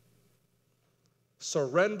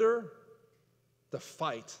 Surrender the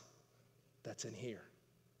fight that's in here.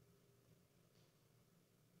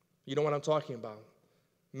 You know what I'm talking about.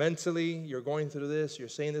 Mentally, you're going through this. You're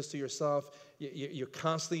saying this to yourself. You're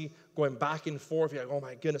constantly going back and forth. You're like, oh,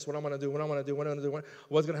 my goodness, what am I going to do? What am I going to do? What am I going to do?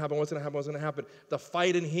 What's going to happen? What's going to happen? What's going to happen? The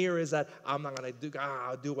fight in here is that I'm not going to do,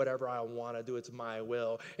 I'll do whatever I want to do. It's my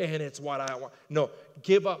will, and it's what I want. No,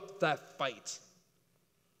 give up that fight.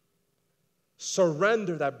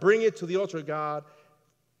 Surrender that. Bring it to the altar, God.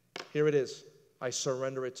 Here it is. I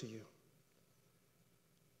surrender it to you.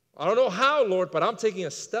 I don't know how, Lord, but I'm taking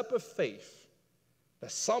a step of faith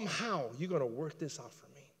that somehow you're going to work this out for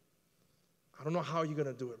me. I don't know how you're going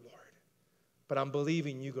to do it, Lord, but I'm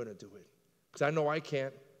believing you're going to do it because I know I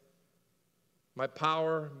can't. My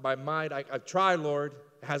power, my might, I've tried, Lord.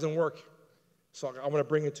 It hasn't worked. So I want to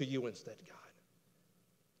bring it to you instead, God.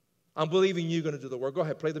 I'm believing you're going to do the work. Go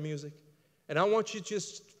ahead, play the music. And I want you to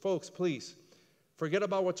just, folks, please, forget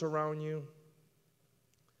about what's around you.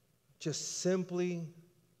 Just simply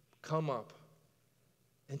come up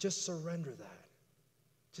and just surrender that.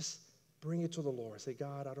 Just bring it to the Lord. Say,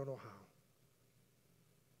 God, I don't know how.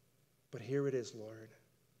 But here it is, Lord.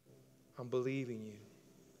 I'm believing you.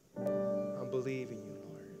 I'm believing you,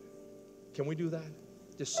 Lord. Can we do that?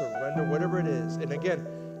 Just surrender whatever it is. And again,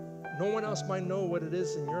 no one else might know what it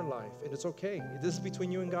is in your life. And it's okay. This is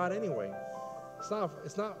between you and God anyway. It's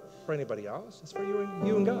not for anybody else. It's for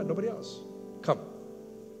you and God, nobody else. Come.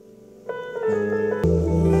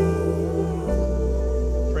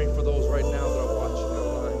 Praying for those right now that are watching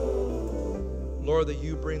online. Lord, that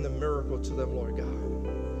you bring the miracle to them, Lord God.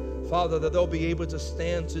 Father, that they'll be able to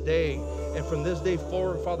stand today and from this day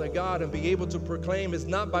forward, Father God, and be able to proclaim it's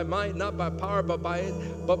not by might, not by power, but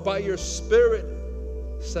by your Spirit,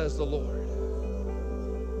 says the Lord.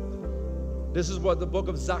 This is what the book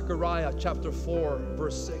of Zechariah chapter 4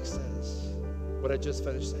 verse 6 says, what I just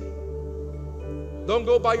finished saying. Don't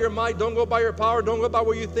go by your might, don't go by your power, don't go by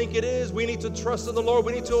what you think it is. We need to trust in the Lord.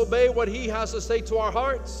 We need to obey what he has to say to our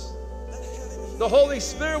hearts. The Holy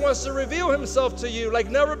Spirit wants to reveal himself to you like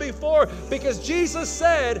never before, because Jesus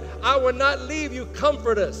said, I will not leave you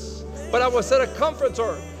comfortless, but I will send a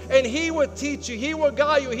comforter. And he will teach you, he will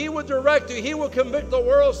guide you, he will direct you, he will convict the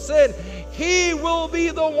world of sin. He will be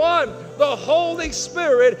the one. The Holy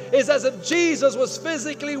Spirit is as if Jesus was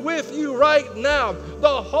physically with you right now.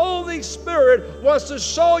 The Holy Spirit wants to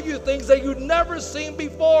show you things that you've never seen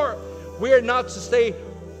before. We are not to stay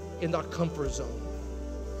in our comfort zone,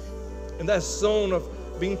 in that zone of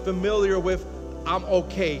being familiar with, I'm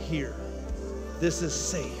okay here. This is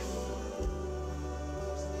safe.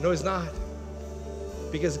 No, it's not.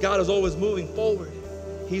 Because God is always moving forward.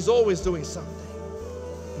 He's always doing something.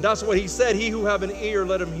 And that's what he said. He who have an ear,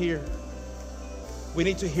 let him hear. We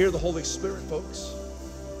need to hear the Holy Spirit, folks.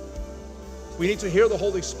 We need to hear the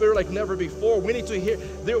Holy Spirit like never before. We need to hear.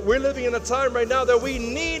 We're living in a time right now that we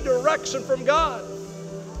need direction from God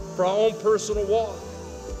for our own personal walk,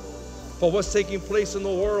 for what's taking place in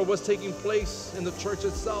the world, what's taking place in the church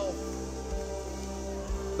itself.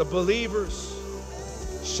 The believers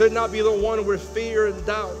should not be the one with fear and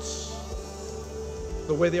doubts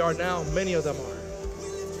the way they are now. Many of them are.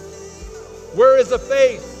 Where is the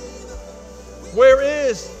faith? Where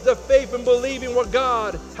is the faith in believing what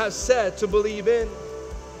God has said to believe in?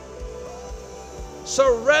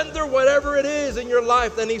 Surrender whatever it is in your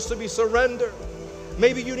life that needs to be surrendered.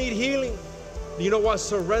 Maybe you need healing. You know what?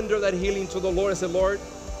 Surrender that healing to the Lord and say, Lord,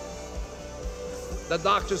 the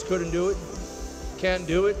doctors couldn't do it. Can't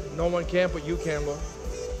do it. No one can, but you can, Lord.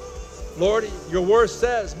 Lord, your word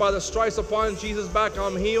says, by the stripes upon Jesus' back,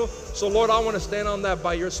 I'm healed. So, Lord, I want to stand on that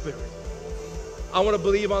by your Spirit. I want to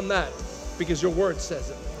believe on that because your word says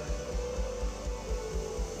it.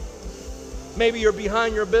 Maybe you're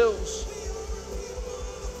behind your bills,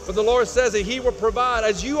 but the Lord says that he will provide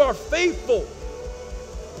as you are faithful.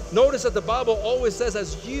 Notice that the Bible always says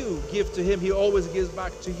as you give to him, he always gives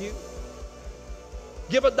back to you.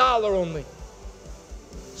 Give $1 only.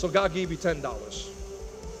 So God gave you $10.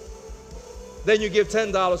 Then you give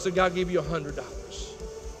 $10, so God gave you $100.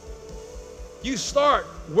 You start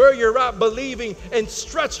where you're at believing and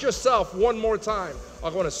stretch yourself one more time.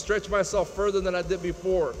 I'm going to stretch myself further than I did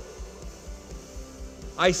before.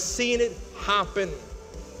 I seen it happen.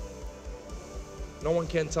 No one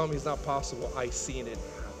can tell me it's not possible. I seen it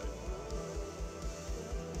happen.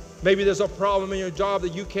 Maybe there's a problem in your job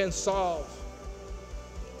that you can't solve.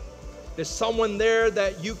 There's someone there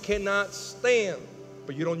that you cannot stand.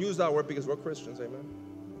 But you don't use that word because we're Christians, amen?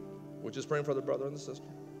 We're just praying for the brother and the sister.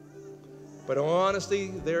 But in all honesty,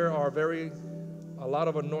 there are a lot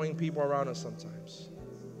of annoying people around us sometimes.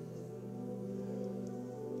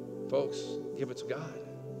 Folks, give it to God.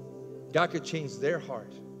 God could change their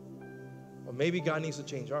heart. Or maybe God needs to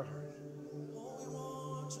change our heart.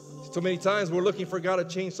 Too many times we're looking for God to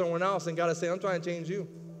change someone else, and God is saying, I'm trying to change you.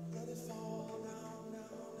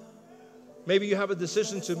 Maybe you have a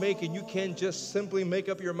decision to make and you can't just simply make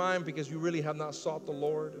up your mind because you really have not sought the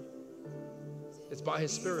Lord. It's by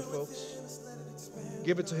his Spirit, folks.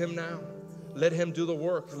 Give it to him now. Let him do the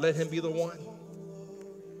work. Let him be the one.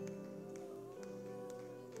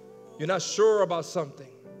 You're not sure about something.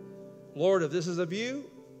 Lord, if this is of you,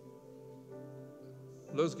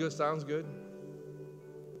 looks good, sounds good.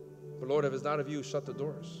 But Lord, if it's not of you, shut the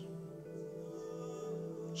doors.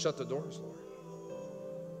 Shut the doors, Lord.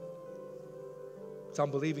 So I'm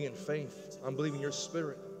believing in faith. I'm believing your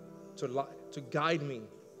Spirit to guide me,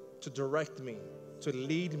 to direct me, to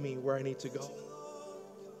lead me where I need to go.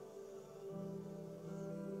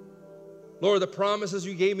 Lord, the promises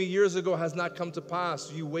you gave me years ago has not come to pass.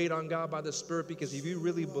 You wait on God by the Spirit, because if you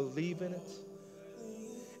really believe in it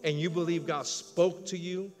and you believe God spoke to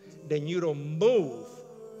you, then you don't move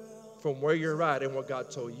from where you're at and what God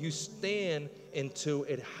told you. You stand until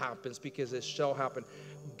it happens, because it shall happen.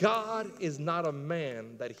 God is not a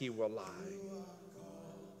man that he will lie.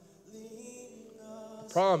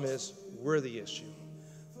 The problem is we're the issue.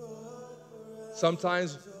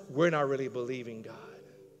 Sometimes we're not really believing God.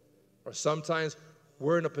 Or sometimes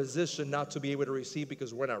we're in a position not to be able to receive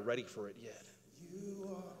because we're not ready for it yet.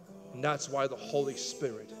 And that's why the Holy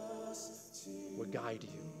Spirit will guide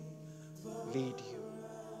you, lead you.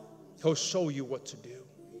 He'll show you what to do.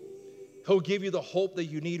 He'll give you the hope that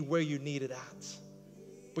you need where you need it at.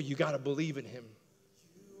 But you got to believe in him.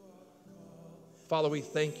 Father, we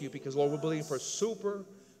thank you because, Lord, we're believing for supernatural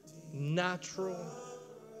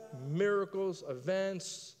miracles,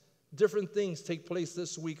 events, different things take place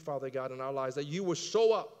this week, Father God, in our lives, that you will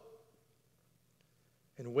show up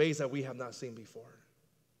in ways that we have not seen before.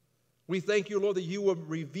 We thank you, Lord, that you will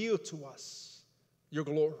reveal to us your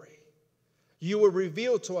glory. You will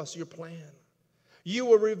reveal to us your plan. You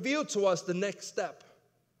will reveal to us the next step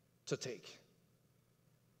to take.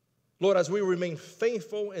 Lord, as we remain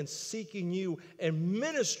faithful and seeking you and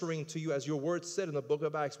ministering to you, as your word said in the book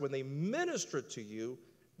of Acts, when they ministered to you,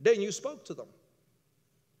 then you spoke to them.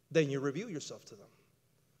 Then you reveal yourself to them.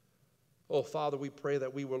 Oh, Father, we pray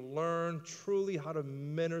that we will learn truly how to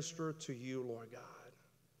minister to you, Lord God.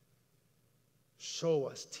 Show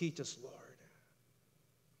us, teach us, Lord.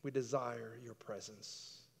 We desire your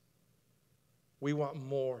presence. We want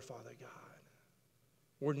more, Father God.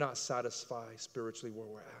 We're not satisfied spiritually where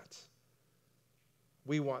we're at.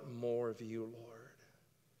 We want more of you, Lord.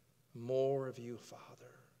 More of you, Father.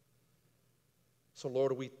 So,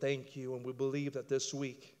 Lord, we thank you, and we believe that this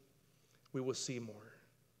week we will see more,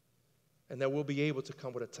 and that we'll be able to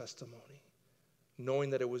come with a testimony,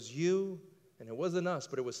 knowing that it was you, and it wasn't us,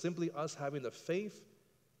 but it was simply us having the faith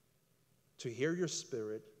to hear your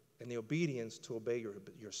Spirit and the obedience to obey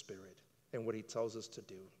your Spirit and what he tells us to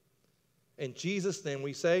do. In Jesus' name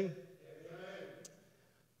we say,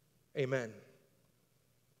 amen. Amen.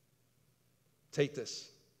 Take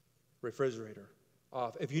this refrigerator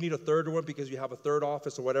off. If you need a third one because you have a third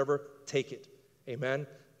office or whatever, take it. Amen.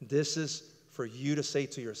 This is for you to say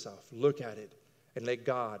to yourself, look at it, and let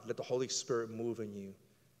the Holy Spirit move in you.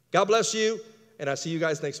 God bless you, and I'll see you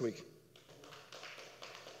guys next week.